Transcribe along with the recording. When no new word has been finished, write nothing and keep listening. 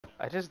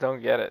I just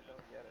don't get it.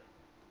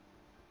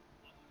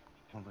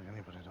 I don't think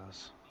anybody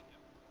does.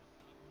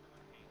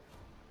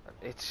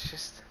 It's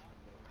just.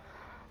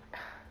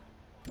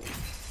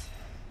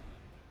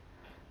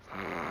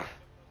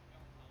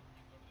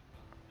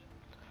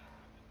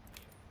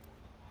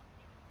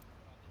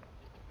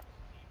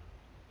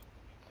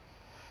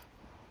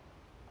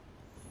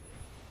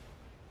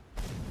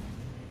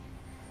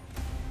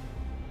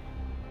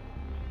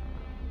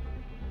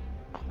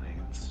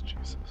 Planes,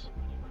 Jesus.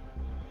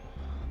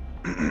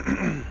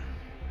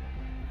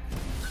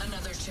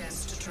 Another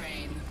chance to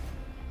train.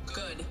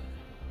 Good.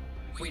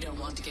 We don't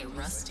want to get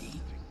rusty.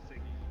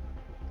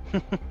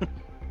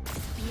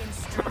 Being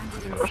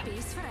stranded in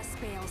space for a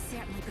spell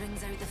certainly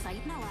brings out the fight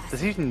in a lass.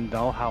 Does he even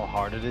know how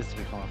hard it is to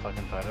become a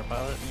fucking fighter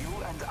pilot? You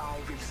and I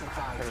will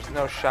survive. There's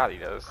no shot he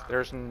does.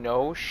 There's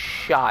no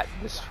shot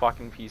this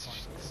fucking piece of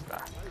shit.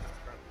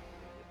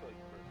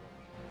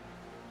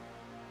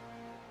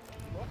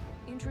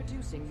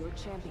 Introducing your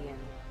champion.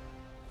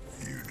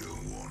 You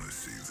don't want to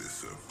see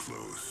this up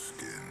close,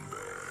 skin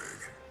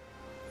bag.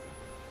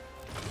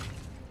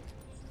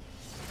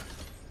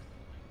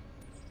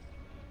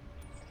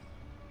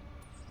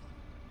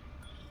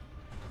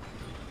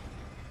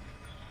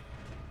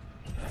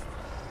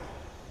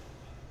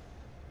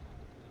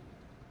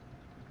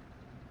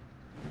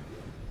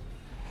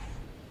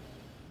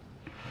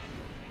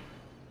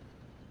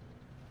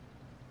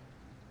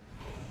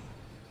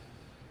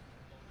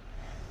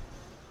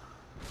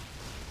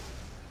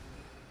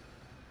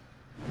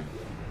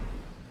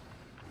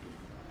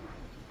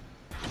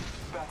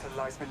 Battle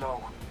lies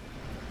below.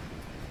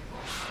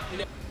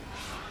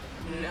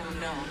 No,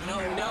 not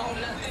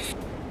this.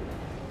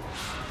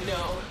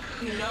 No,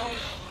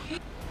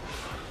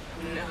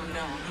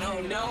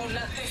 not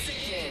this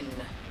again.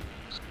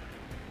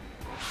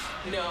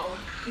 No,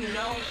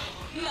 not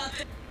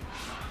this.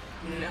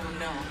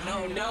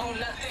 No, not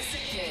this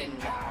again.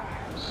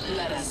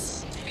 Let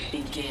us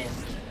begin.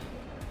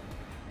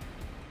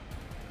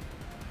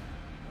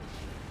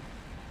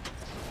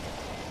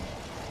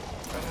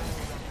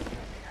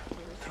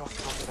 Trust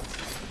them.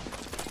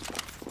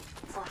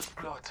 First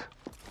blood.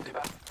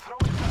 Throw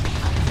it back.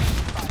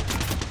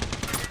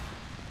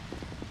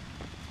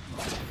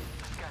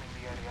 Scanning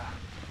the area.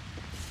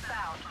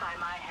 Found by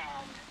my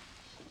hand.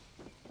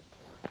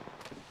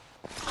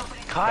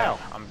 Kyle!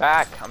 I'm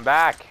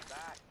back.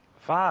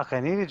 Fuck, I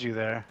needed you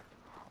there.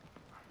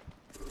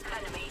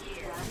 Enemy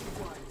here.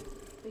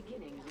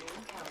 Beginning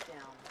ring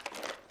countdown.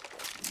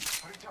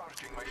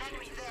 Recharging my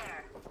Enemy shields.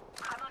 there.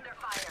 I'm under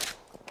fire.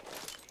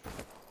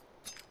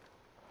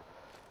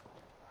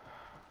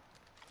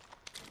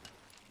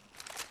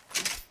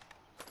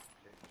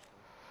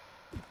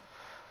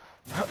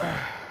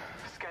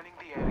 Scanning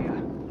the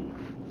area.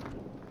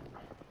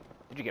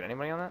 Did you get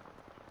anybody on that?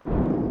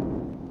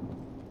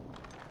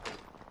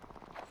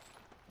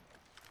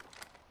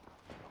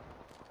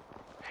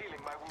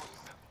 Healing my wounds.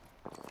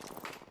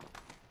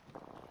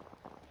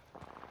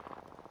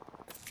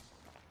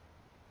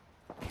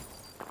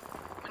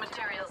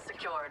 Materials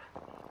secured.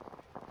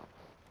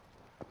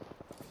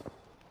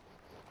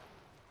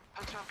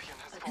 A champion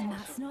has And fallen.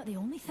 that's not the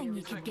only thing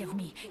you could give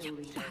me, you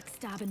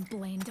backstabbing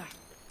blender.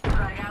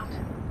 Frag out.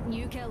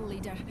 New kill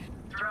leader.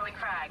 Throwing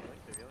frag.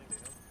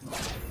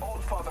 All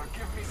Father,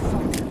 give me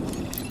sight.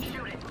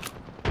 Shoot it.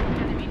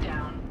 Enemy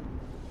down.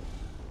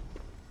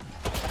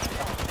 I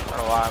don't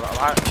know why.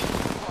 I'm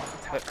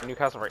hit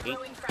Newcastle for 8.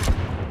 Throwing frag.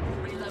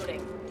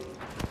 Reloading.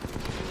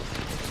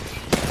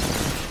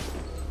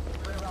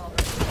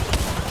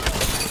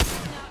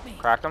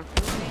 Cracked him.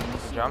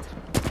 Jumped.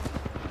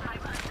 I'm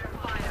under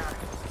fire.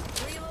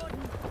 Reloading.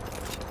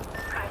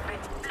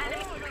 The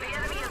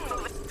enemy is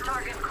moving.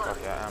 Target Fuck close.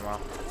 yeah, ammo.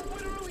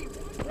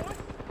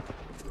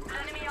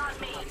 Enemy on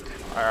me.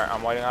 Alright,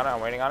 I'm waiting on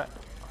it.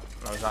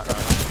 No, he's not. No.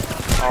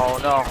 Oh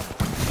no.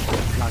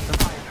 Knocked him.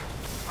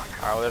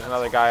 Alright, well there's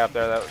another guy up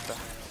there that was.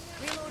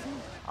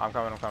 Reloading. I'm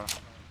coming.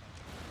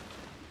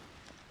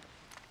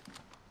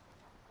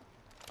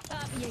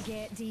 Up you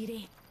get,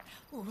 dearie.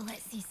 Oh, well,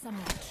 let's see some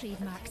of that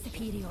trademark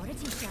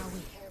superiority, shall we?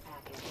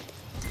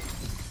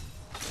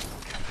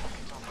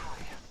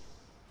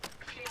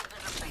 Shields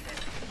are depleted.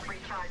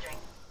 Recharging.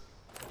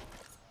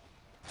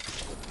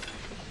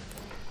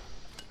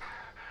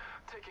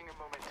 Taking a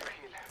moment to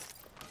heal.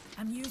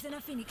 I'm using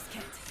a Phoenix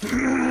kit.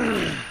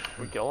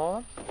 We kill all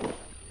of them?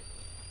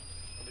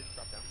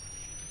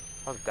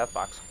 That was a death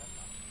box.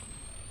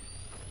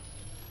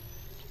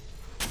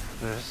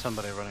 There's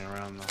somebody running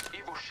around though.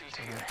 Evo shield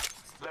here.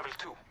 Level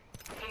 2.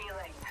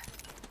 Healing.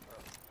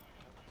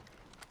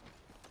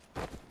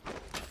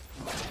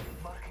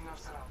 Marking our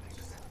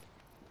surroundings.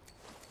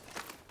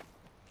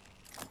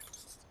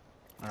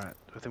 Alright,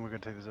 I think we're gonna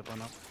take the zip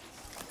line up.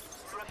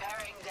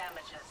 Repairing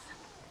damages.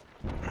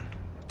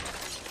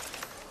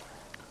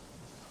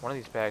 One of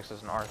these bags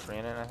has an R3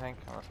 in it, I think.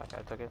 Unless that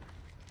guy took it.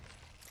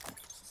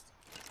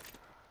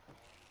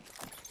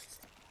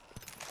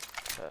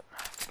 Shit.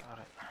 Got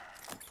it.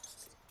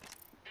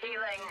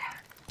 Healing.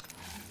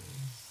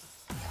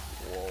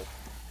 Whoa.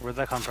 Where'd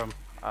that come from?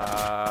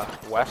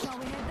 West. Shall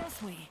we head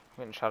this way?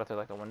 getting shot out through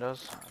like the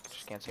windows. I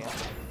just can't see him.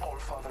 All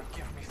Father,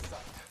 give me sight.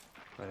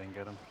 I didn't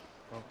get him.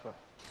 Oh, fuck.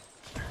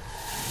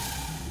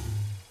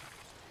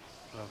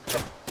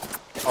 Okay.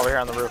 Over here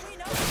on the roof.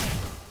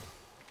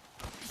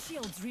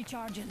 Shields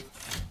recharging.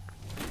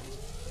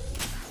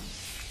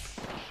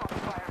 Shot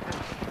fired at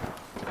me.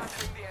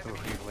 Battering the Oh,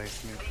 enemy. he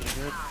laced me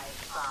pretty good.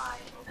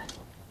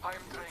 I am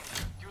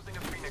drained. Using a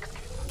Phoenix kit.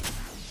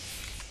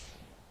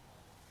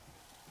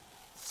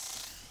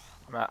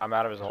 I'm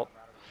out of his ult.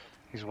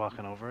 He's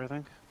walking over, I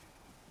think.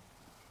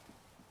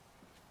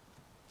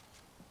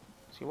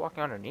 Is he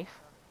walking underneath?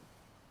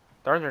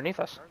 They're underneath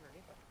us.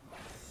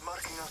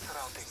 Marking our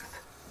surroundings.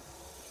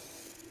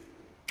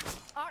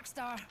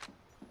 Arcstar.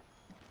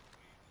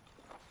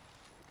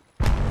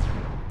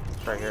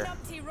 It's right here.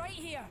 Up to you right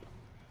here.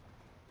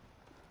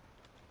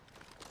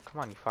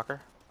 Come on, you fucker.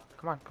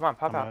 Come on, come on,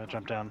 pop I'm out. gonna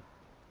jump down.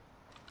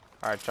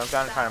 Alright, jump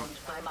down and try him.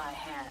 By my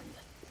hand.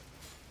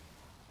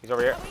 He's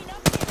over here.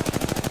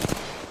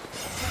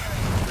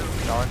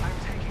 Going. I'm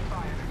taking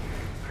fire.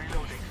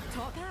 Reloading.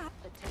 Top hat.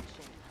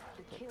 Attention.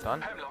 The kill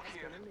Done. Hemlock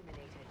here.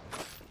 eliminated.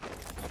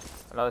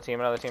 Another team,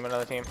 another team,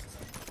 another team.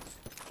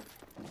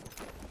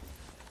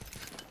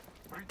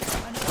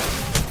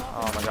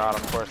 Oh my god,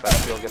 of course that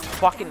shield gets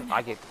fucking...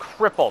 I get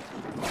crippled.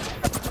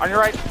 On your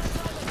right.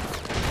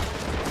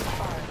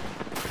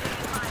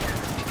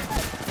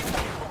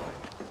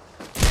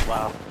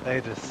 Wow.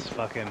 They just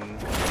fucking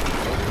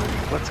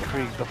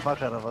blitzkrieg the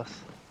fuck out of us.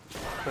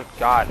 Good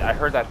god, I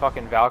heard that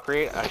fucking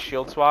Valkyrie,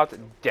 shield swapped,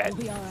 dead.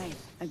 We'll be alright.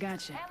 I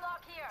gotcha.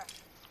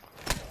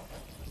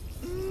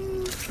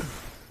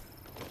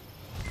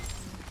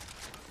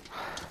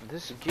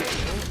 This game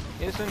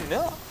is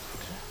enough.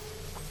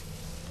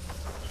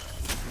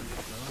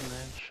 Oh,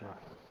 man, shit.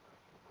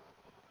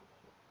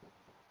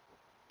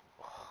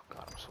 Oh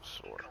god, I'm so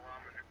sore.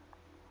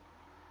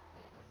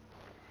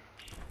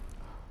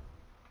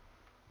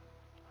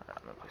 Alright,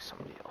 I'm gonna play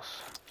somebody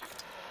else.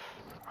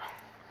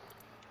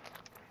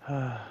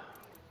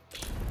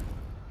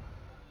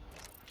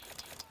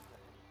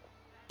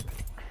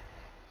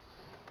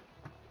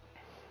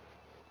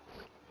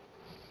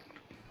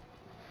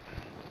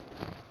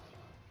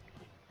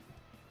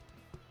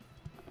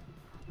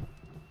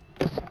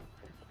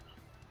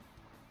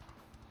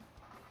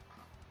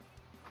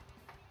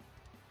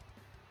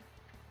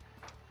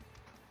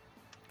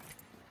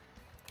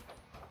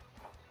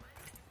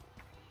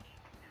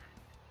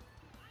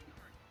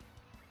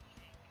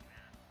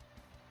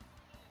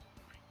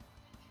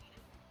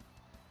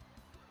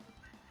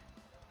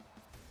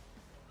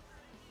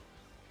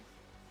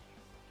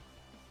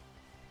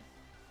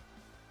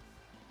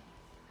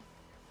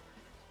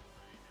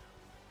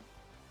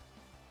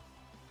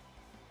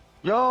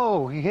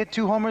 Yo, he hit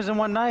 2 homers in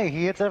one night.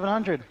 He hit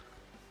 700.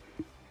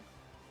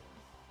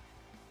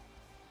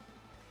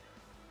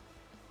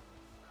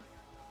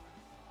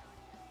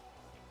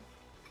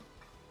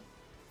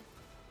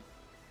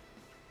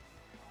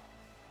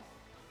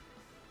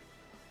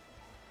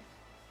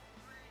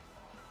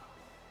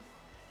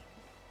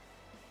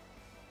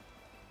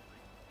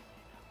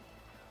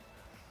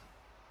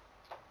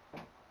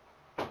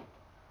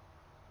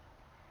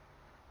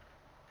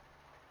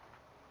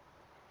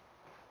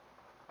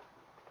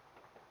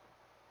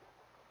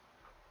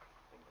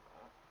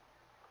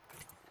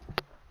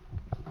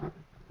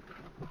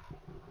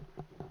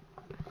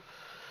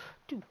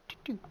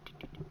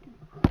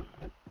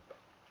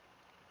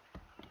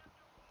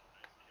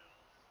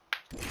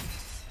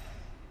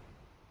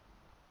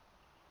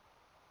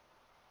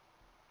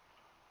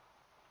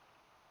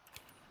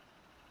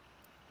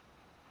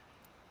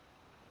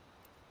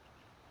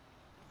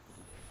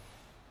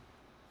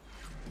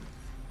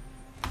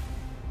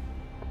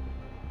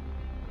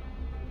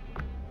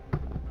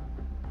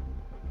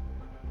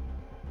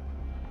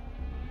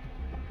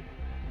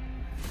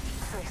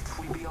 Faith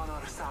will be on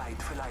our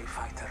side, Fly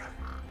Fighter.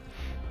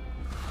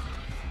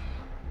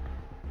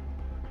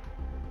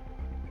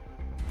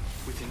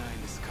 With an eye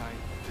in the sky,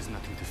 there's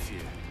nothing to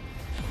fear.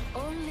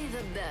 Only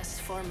the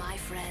best for my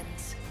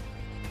friends.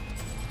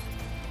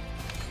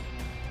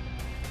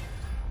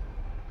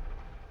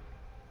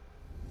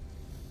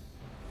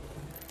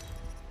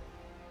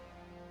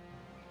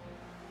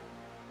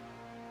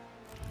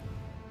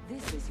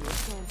 This is your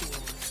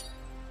champion.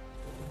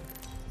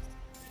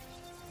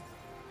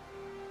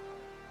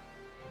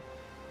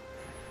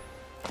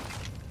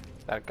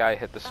 That guy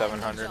hit the I'm the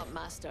 700. jump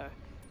master.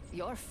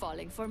 You're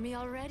falling for me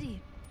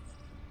already.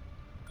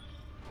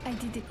 I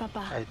did it, Papa.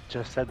 I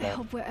just said I that.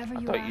 hope wherever I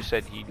you thought are. you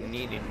said you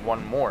needed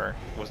one more,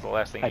 was the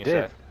last thing I you did.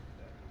 said.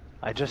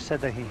 I just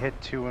said that he hit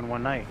 2 in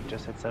one night. He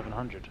just hit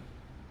 700.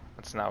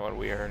 That's not what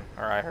we heard,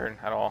 or I heard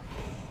at all.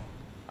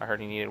 I heard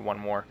he needed one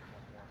more.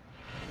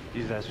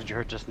 That's what you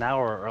heard just now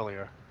or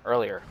earlier?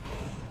 Earlier,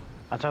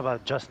 I'm talking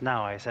about just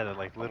now. I said it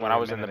like literally when I a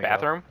was in the minute ago.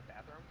 bathroom.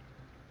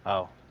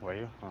 Oh, were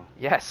you? Oh.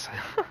 Yes.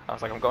 I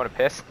was like, I'm going to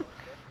piss.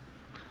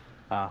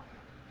 Oh,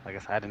 I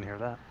guess I didn't hear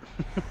that.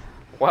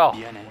 Well,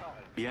 Viene,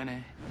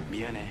 viene,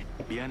 viene,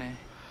 viene,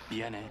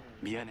 viene,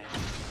 viene,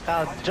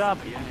 Oh,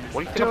 jump! viene,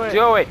 what do you think Do I'm it.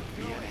 doing?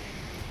 viene,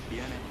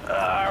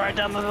 Right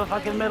down the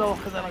fucking middle,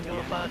 because I don't give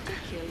a fuck.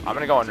 I'm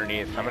gonna go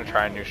underneath. I'm gonna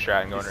try a new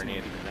strat and go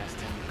underneath. Last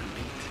time you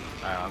compete.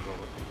 Alright, I'll go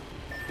with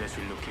Let's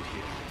relocate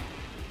here.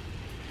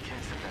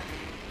 Cancel that.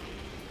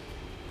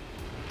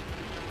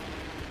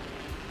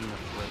 I'm gonna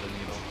thread the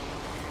needle.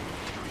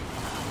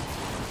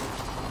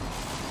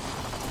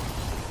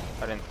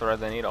 I didn't thread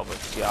the needle, but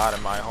God,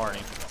 am I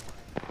horny.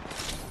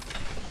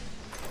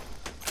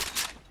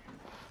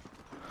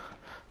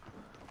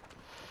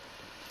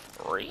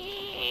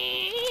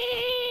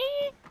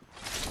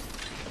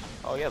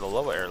 Oh yeah, the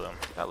lower heirloom.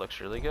 That looks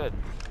really good.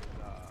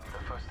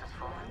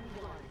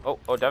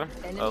 Oh, Devin.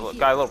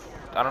 Guy, little.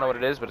 I don't know what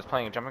it is, but it's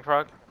playing a jumping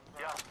frog.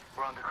 Yeah,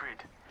 we're on the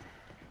grid.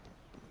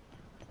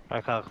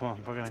 Alright, Kyle, come on,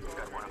 we're gonna.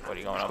 What are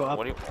you going Let's up? go up.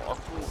 What are you? Oh.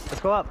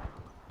 Let's go up.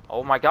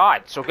 Oh my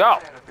God! So go.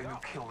 The new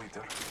kill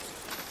leader.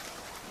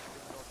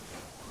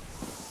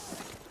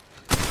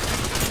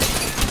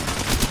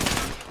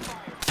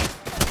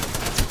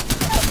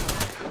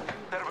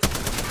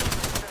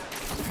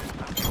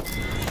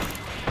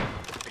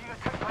 Being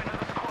attacked by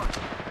another squad.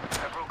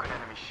 I broke an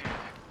enemy shield.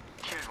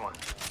 Killed one.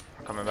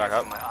 Coming back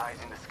up. My eyes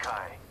in the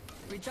sky.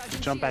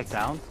 Recharging Jump back shields.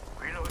 down.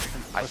 Reloading.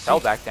 I fell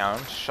back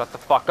down. Shut the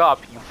fuck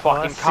up, you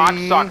fucking Pussy.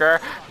 cocksucker.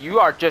 You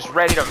are just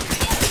ready to. Get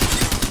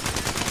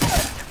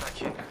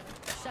back in.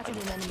 Shattered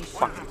an enemy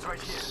shield. One of them's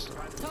right here.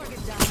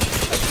 Target down.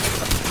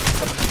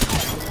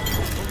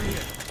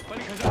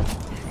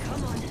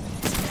 Come on.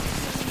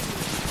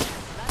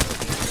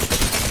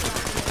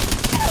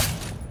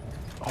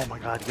 Oh my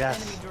god, Enemy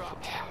yes.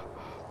 dropped.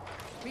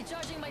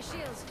 Recharging my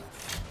shields.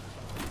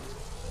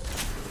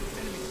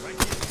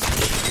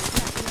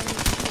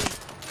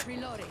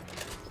 Reloading.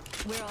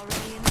 We're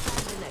already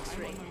inside the next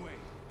ring.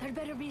 There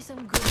better be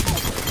some good.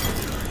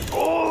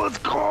 Oh, let's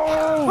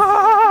go!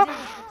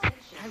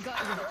 I've got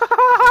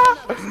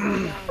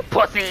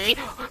Pussy!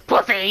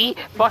 Pussy!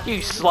 Fuck you,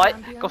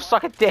 slut! Go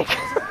suck a dick!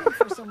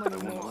 for someone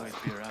more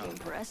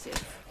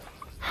impressive.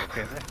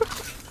 Okay,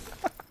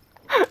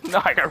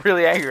 No, I got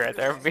really angry right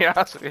there, to be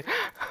honest with you.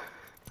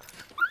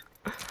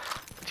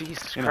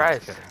 Jesus You know,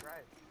 Christ. it's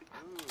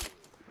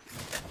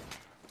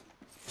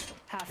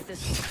Half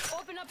this.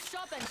 Open up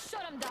shop and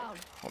shut them down.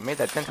 What made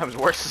that 10 times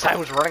worse is I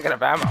was running out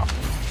of ammo.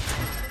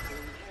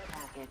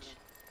 Package.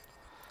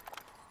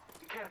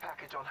 Care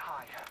package on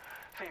high.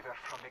 Favor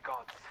from the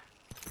gods.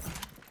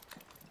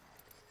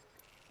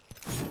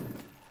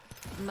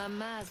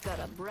 Mama's got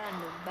a brand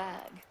new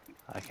bag.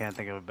 I can't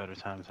think of a better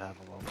time to have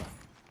a Loba.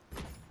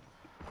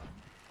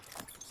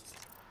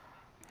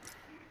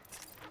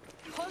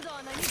 Hold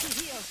on, I need to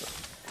heal.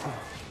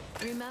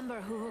 Remember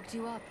who hooked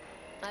you up.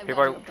 I've People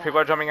got are, your back. people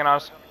are jumping in on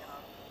us.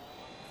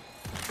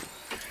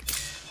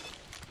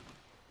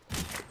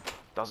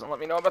 Doesn't let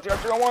me know about the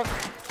R301.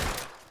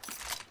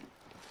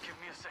 Give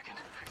me a second.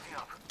 Fixing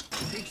up.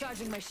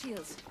 Recharging my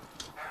shields.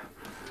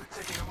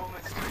 Taking a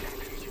moment to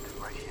engage it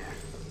right here.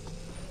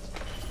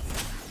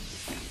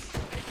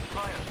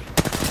 Fire.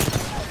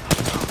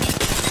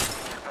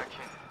 Get back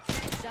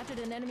in. Shattered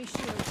an enemy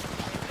shield.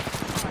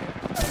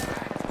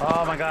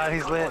 Oh my god,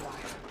 he's lit.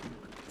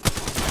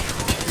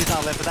 He's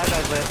not lit, but that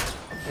guy's lit.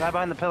 The guy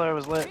behind the pillar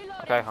was lit.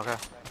 Okay, okay.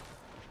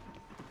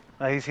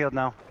 He's healed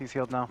now. He's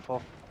healed now,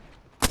 full.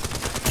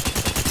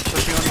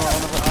 Pushing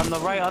on the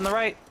right, on the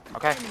right.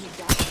 Okay. Enemy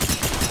down.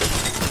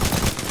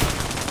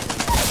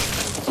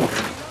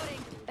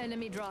 Reloading.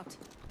 Enemy dropped.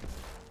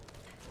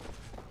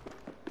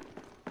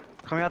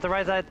 Coming out the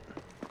right side.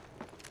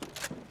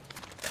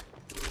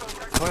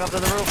 Going up to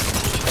the roof.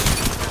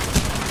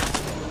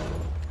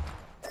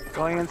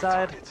 Going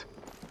inside.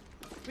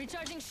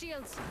 Recharging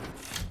shields.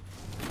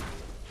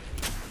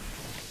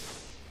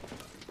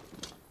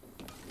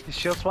 He's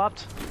shield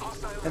swapped.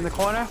 In the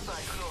corner.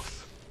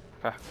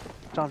 Okay.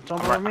 Jump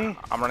I'm, over me.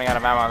 I'm running out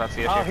of ammo, that's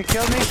the issue. Oh, he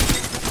killed me.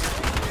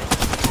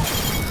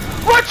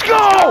 Let's go!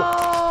 The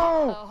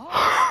whole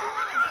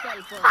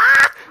fell for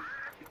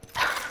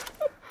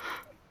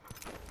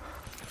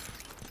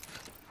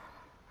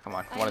Come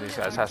on, one of these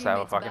guys has to have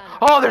a fucking.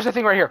 Oh, there's a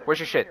thing right here. Where's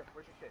your shit?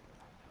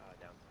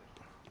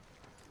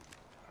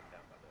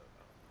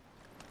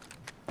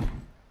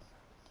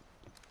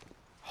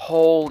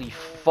 Holy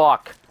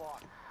fuck.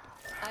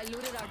 I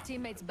looted our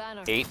teammate's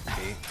banner. 8.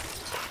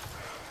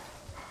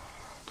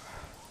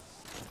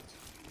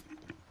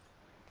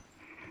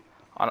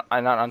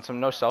 On some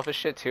no selfish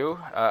shit too,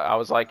 I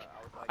was like,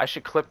 I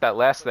should clip that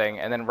last thing,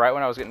 and then right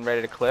when I was getting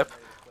ready to clip,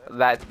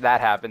 that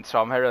happened.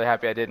 So I'm really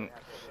happy I didn't.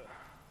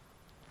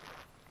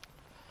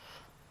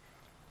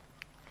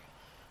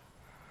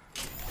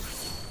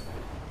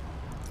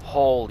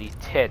 Holy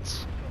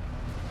tits!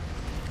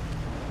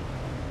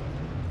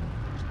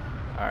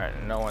 All right,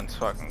 no one's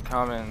fucking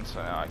coming,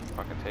 so now I can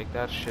fucking take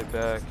that shit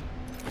back.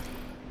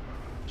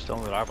 Just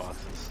don't loot our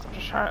boxes. I'm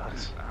just trying.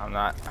 I'm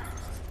not.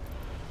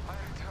 I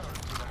return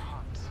to their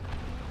hearts.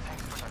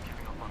 Thanks for not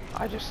giving up on me.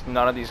 I just,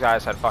 none of these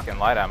guys had fucking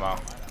light ammo.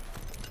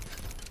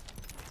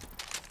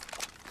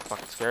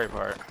 Fucking scary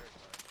part.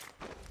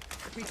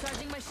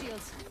 Recharging my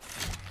shields.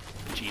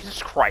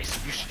 Jesus Christ,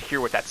 you should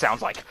hear what that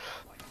sounds like.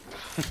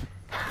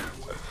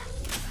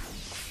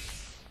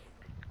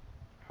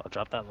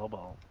 drop that low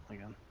ball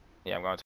again. Yeah, I'm going to.